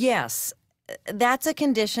 Yes, that's a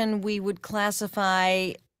condition we would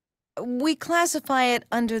classify... We classify it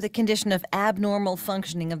under the condition of abnormal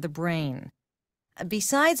functioning of the brain.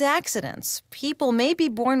 Besides accidents, people may be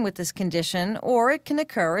born with this condition, or it can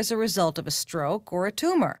occur as a result of a stroke or a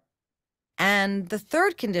tumor. And the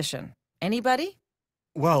third condition, anybody?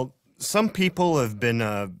 Well, some people have been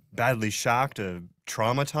badly shocked,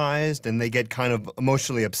 traumatized, and they get kind of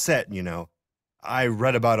emotionally upset, you know. I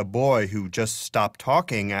read about a boy who just stopped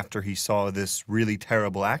talking after he saw this really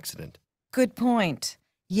terrible accident. Good point.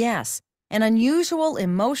 Yes, an unusual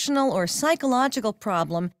emotional or psychological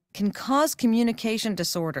problem can cause communication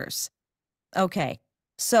disorders. Okay,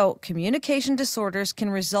 so communication disorders can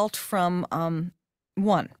result from,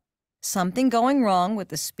 1, something going wrong with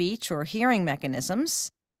the speech or hearing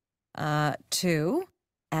mechanisms, 2,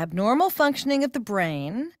 abnormal functioning of the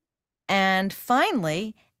brain, and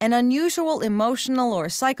finally, an unusual emotional or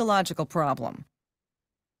psychological problem.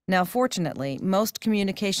 Now, fortunately, most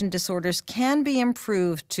communication disorders can be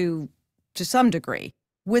improved to some degree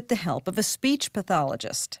with the help of a speech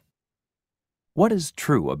pathologist. What is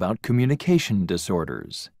true about communication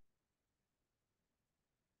disorders?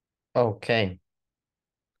 Okay.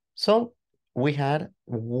 So we had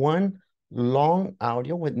one long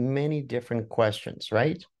audio with many different questions,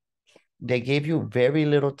 right? They gave you very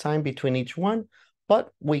little time between each one,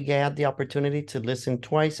 but we had the opportunity to listen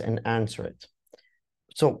twice and answer it.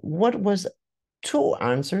 So what was 2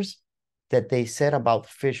 answers that they said about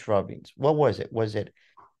fish rubbings? What was it? Was it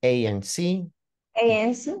A and C? A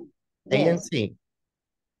and C? A and Yes. C?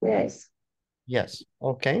 Yes. Yes.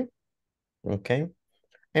 Okay. Okay.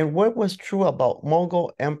 And what was true about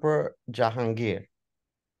Mughal Emperor Jahangir?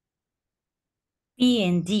 B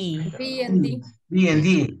and D. B and D. B and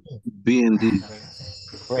D. B and D.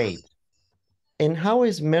 Great. And how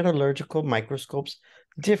is metallurgical microscopes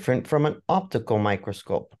different from an optical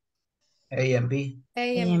microscope? A and B.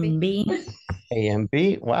 A and B. A and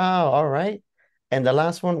B. Wow. All right. And the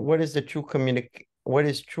last one, what is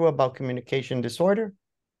true about communication disorder?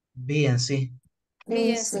 B and C.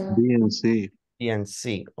 B and C. B and C. B and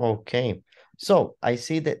C. Okay. So I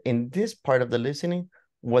see that in this part of the listening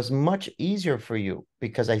was much easier for you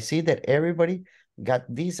because I see that everybody got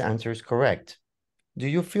these answers correct. Do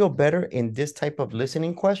you feel better in this type of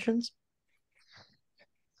listening questions?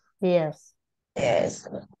 Yes. Yes.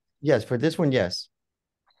 Yes, for this one, yes.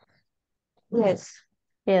 Yes.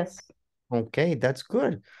 Yes. Okay, that's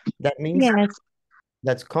good. That means Yes.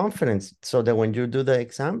 that's confidence, so that when you do the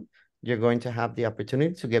exam, you're going to have the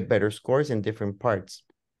opportunity to get better scores in different parts.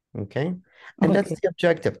 Okay? And that's the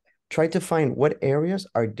objective. Try to find what areas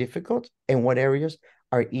are difficult and what areas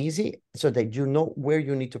are easy so that you know where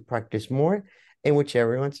you need to practice more and which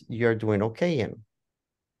areas you're doing okay in.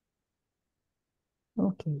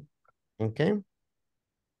 Okay. Okay?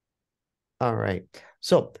 All right.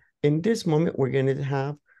 So in this moment,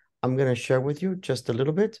 I'm going to share with you just a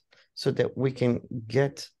little bit so that we can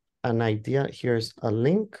get an idea. Here's a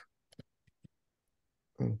link.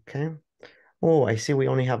 Okay. Oh, I see we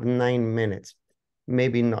only have 9 minutes.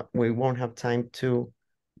 Maybe not. We won't have time to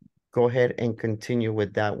go ahead and continue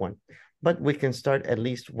with that one, but we can start at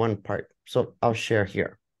least one part. So I'll share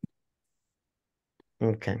here.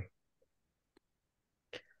 Okay.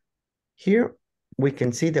 Here we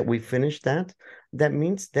can see that we finished that. That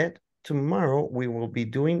means that tomorrow we will be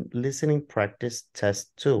doing listening practice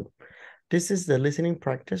test 2. This is the listening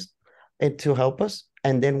practice to help us.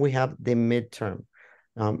 And then we have the midterm.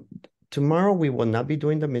 Tomorrow we will not be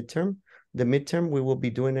doing the midterm. The midterm, we will be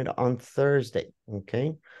doing it on Thursday,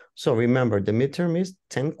 okay? So remember, the midterm is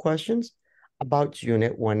 10 questions about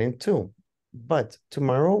unit 1 and 2. But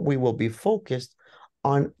tomorrow we will be focused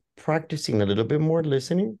on practicing a little bit more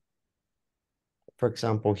listening. For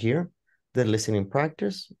example, here, the listening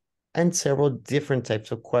practice and several different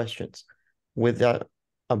types of questions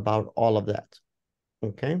about all of that,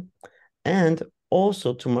 okay? And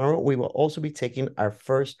also tomorrow, we will also be taking our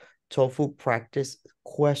first TOEFL practice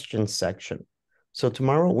question section. So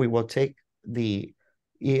tomorrow we will take the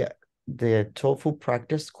TOEFL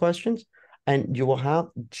practice questions, and you will have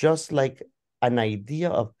just like an idea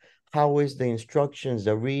of how is the instructions,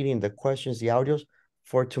 the reading, the questions, the audios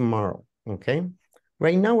for tomorrow, okay?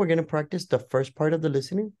 Right now, we're going to practice the first part of the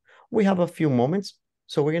listening. We have a few moments,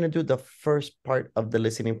 so we're going to do the first part of the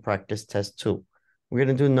listening practice test 2. We're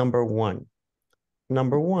going to do number 1.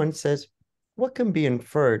 Number 1 says, what can be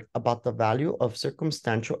inferred about the value of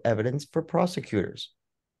circumstantial evidence for prosecutors?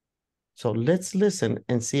 So let's listen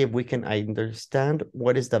and see if we can understand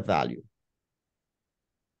what is the value.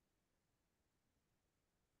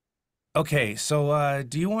 Okay, so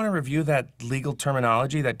do you want to review that legal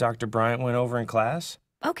terminology that Dr. Bryant went over in class?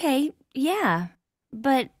 Okay, yeah.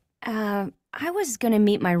 But, I was gonna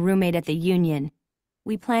meet my roommate at the union.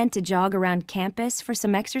 We planned to jog around campus for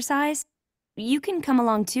some exercise. You can come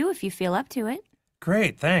along too if you feel up to it.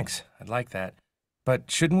 Great, thanks. I'd like that.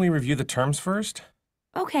 But shouldn't we review the terms first?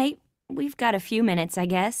 Okay, we've got a few minutes, I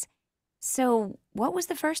guess. So, what was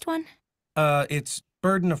the first one? It's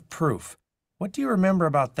burden of proof. What do you remember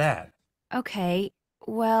about that? Okay,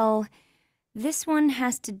 well, this one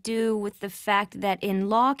has to do with the fact that in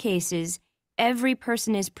law cases, every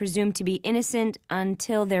person is presumed to be innocent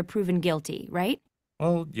until they're proven guilty, right?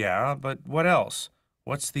 Well, yeah, but what else?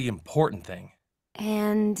 What's the important thing?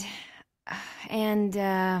 And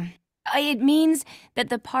it means that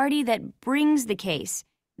the party that brings the case,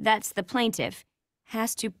 that's the plaintiff,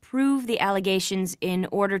 has to prove the allegations in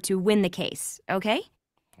order to win the case, okay?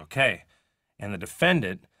 Okay. And the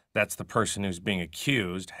defendant, that's the person who's being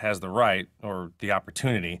accused, has the right, or the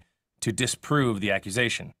opportunity, to disprove the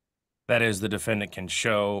accusation. That is, the defendant can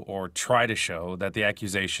show or try to show that the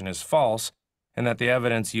accusation is false and that the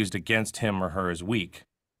evidence used against him or her is weak.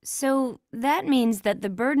 So that means that the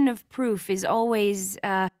burden of proof is always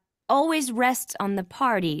rests on the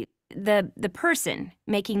party, the person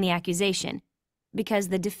making the accusation, because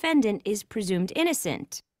the defendant is presumed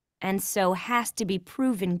innocent and so has to be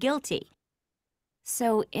proven guilty.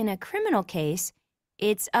 So in a criminal case,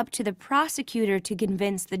 it's up to the prosecutor to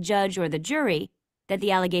convince the judge or the jury that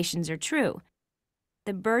the allegations are true.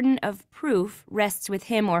 The burden of proof rests with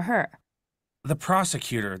him or her. The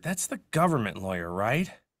prosecutor, that's the government lawyer,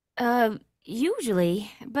 right?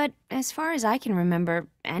 Usually, but as far as I can remember,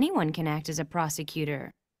 anyone can act as a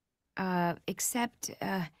prosecutor. Except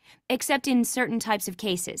in certain types of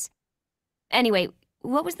cases. Anyway,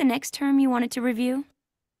 what was the next term you wanted to review?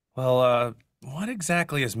 Well, what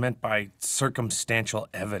exactly is meant by circumstantial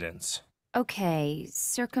evidence? Okay,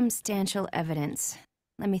 circumstantial evidence.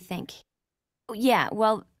 Let me think. Yeah,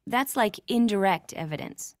 well, that's like indirect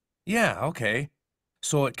evidence. Yeah, okay.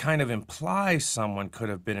 So it kind of implies someone could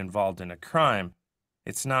have been involved in a crime.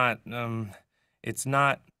 It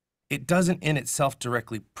doesn't in itself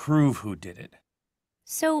directly prove who did it.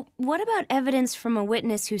 So what about evidence from a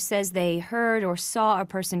witness who says they heard or saw a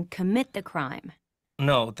person commit the crime?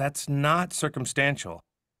 No, that's not circumstantial.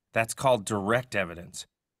 That's called direct evidence.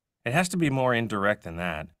 It has to be more indirect than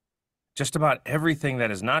that. Just about everything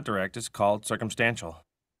that is not direct is called circumstantial.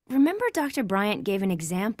 Remember Dr. Bryant gave an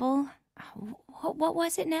example? What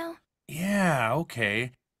was it now? Yeah,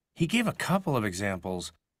 okay. He gave a couple of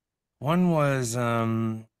examples. One was,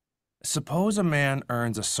 suppose a man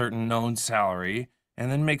earns a certain known salary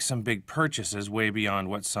and then makes some big purchases way beyond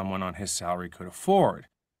what someone on his salary could afford.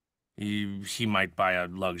 He might buy a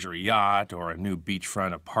luxury yacht or a new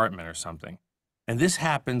beachfront apartment or something. And this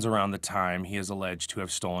happens around the time he is alleged to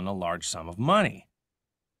have stolen a large sum of money.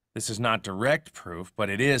 This is not direct proof, but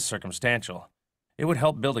it is circumstantial. It would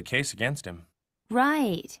help build a case against him.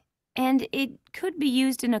 Right. And it could be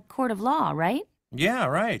used in a court of law, right? Yeah,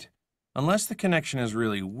 right. Unless the connection is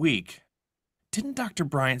really weak. Didn't Dr.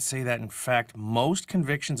 Bryant say that, in fact, most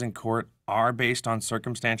convictions in court are based on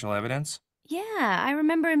circumstantial evidence? Yeah, I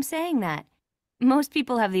remember him saying that. Most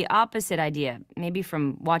people have the opposite idea, maybe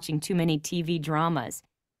from watching too many TV dramas.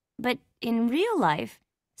 But in real life,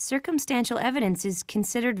 circumstantial evidence is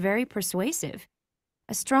considered very persuasive.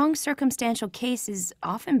 A strong circumstantial case is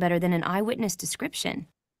often better than an eyewitness description.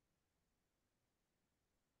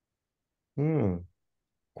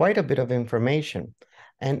 Quite a bit of information.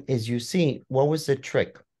 And as you see, what was the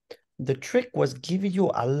trick? The trick was giving you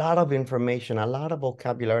a lot of information, a lot of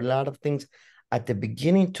vocabulary, a lot of things at the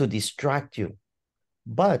beginning to distract you.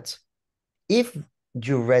 But if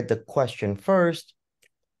you read the question first,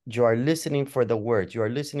 you are listening for the words. You are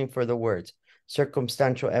listening for the words,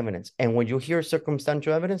 circumstantial evidence. And when you hear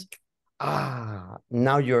circumstantial evidence,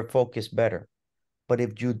 now you're focused better. But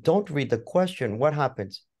if you don't read the question, what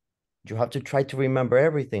happens? You have to try to remember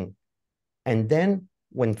everything. And then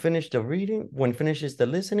when finishes the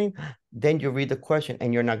listening, then you read the question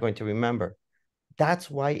and you're not going to remember. That's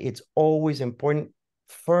why it's always important.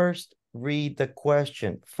 First, read the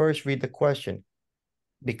question.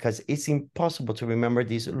 Because it's impossible to remember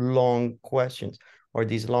these long questions or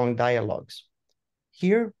these long dialogues.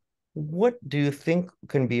 Here, what do you think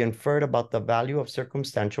can be inferred about the value of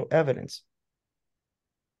circumstantial evidence?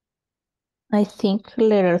 I think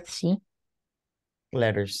letter C.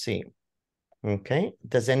 Letter C. Okay.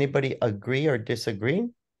 Does anybody agree or disagree?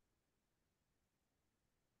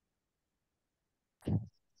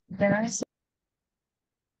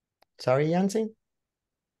 Sorry, Yancy?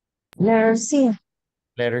 Letter C.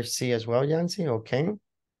 Letter C as well, Yancy, okay.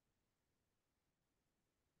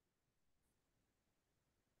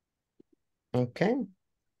 Okay,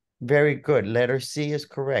 very good. Letter C is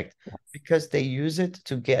correct because they use it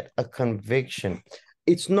to get a conviction.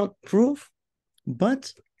 It's not proof,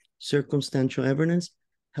 but circumstantial evidence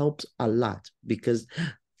helps a lot because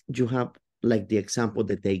you have like the example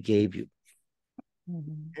that they gave you.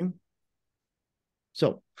 Okay?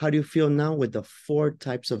 So how do you feel now with the 4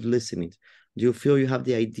 types of listening? Do you feel you have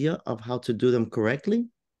the idea of how to do them correctly?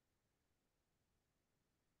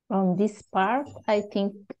 On this part, I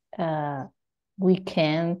think we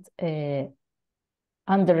can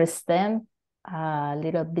understand a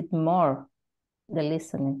little bit more the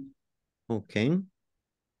listening. Okay.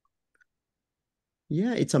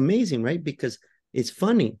 Yeah, it's amazing, right? Because it's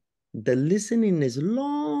funny. The listening is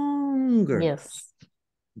longer. Yes.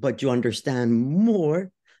 But you understand more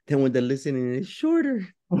than when the listening is shorter.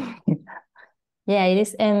 Yeah, it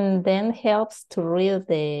is. And then helps to read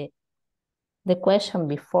the question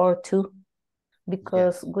before too,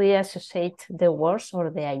 because we associate the words or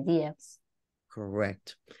the ideas.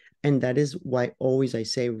 Correct. And that is why always I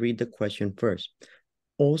say read the question first.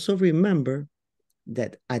 Also remember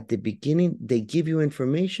that at the beginning, they give you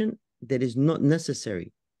information that is not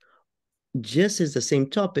necessary. Just is the same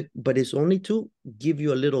topic, but it's only to give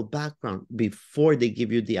you a little background before they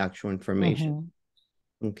give you the actual information.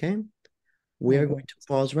 Okay? We are going to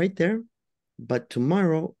pause right there. But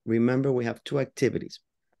tomorrow, remember, we have 2 activities.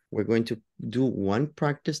 We're going to do 1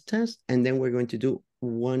 practice test, and then we're going to do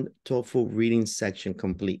 1 TOEFL reading section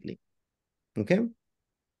completely. Okay?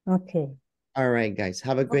 Okay. All right, guys.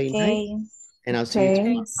 Have a great night. And I'll see you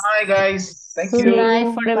tomorrow. Bye, guys. Thank Good you.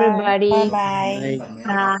 night for everybody. Bye.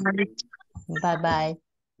 Bye-bye.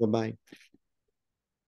 Bye-bye.